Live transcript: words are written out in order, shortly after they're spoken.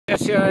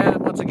Yes, here I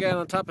am once again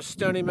on top of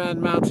Stoney Man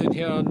Mountain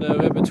here on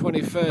November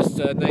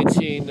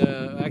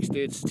 21st,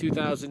 actually it's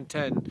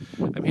 2010.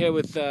 I'm here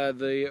with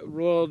the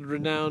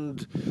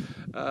world-renowned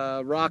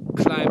rock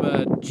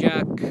climber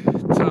Jack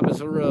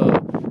Thomas Rowe.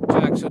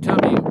 Jack, so tell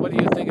me, what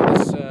do you think of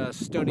this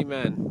Stoney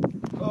Man?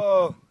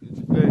 Oh, it's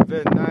very,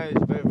 very nice,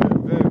 very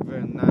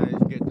nice.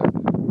 Get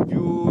the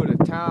view of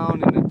the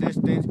town in the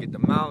distance, get the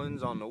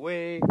mountains on the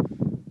way.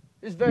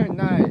 It's very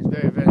nice,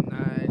 very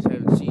nice.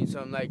 Haven't seen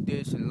something like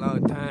this in a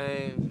long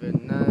time. It's very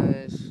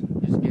nice.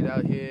 Just get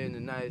out here in the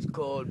nice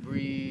cold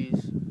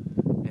breeze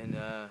and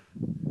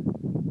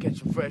get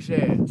some fresh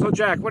air. So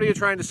Jack, what are you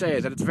trying to say?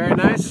 Is that it's very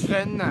nice?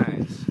 Very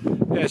nice.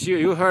 Yes,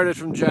 you heard it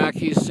from Jack.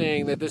 He's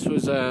saying that this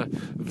was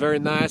very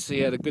nice. He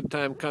had a good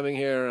time coming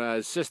here.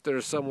 His sister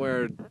is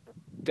somewhere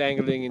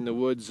dangling in the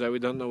woods. We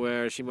don't know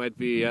where. She might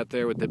be out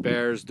there with the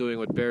bears doing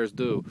what bears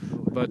do.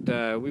 But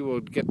we will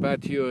get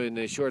back to you in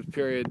a short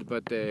period.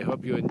 But I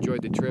hope you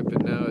enjoyed the trip.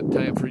 And now it's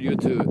time for you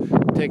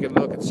to take a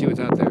look and see what's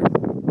out there.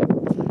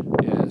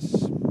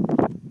 Yes.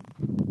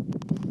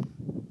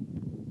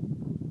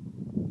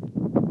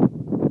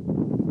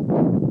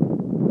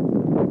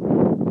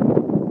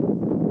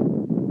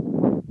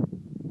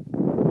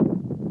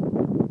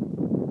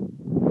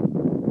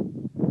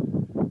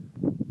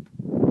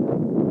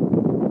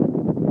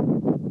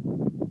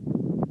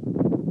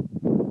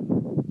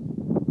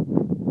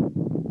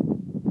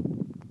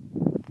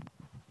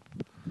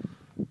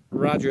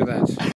 Roger that.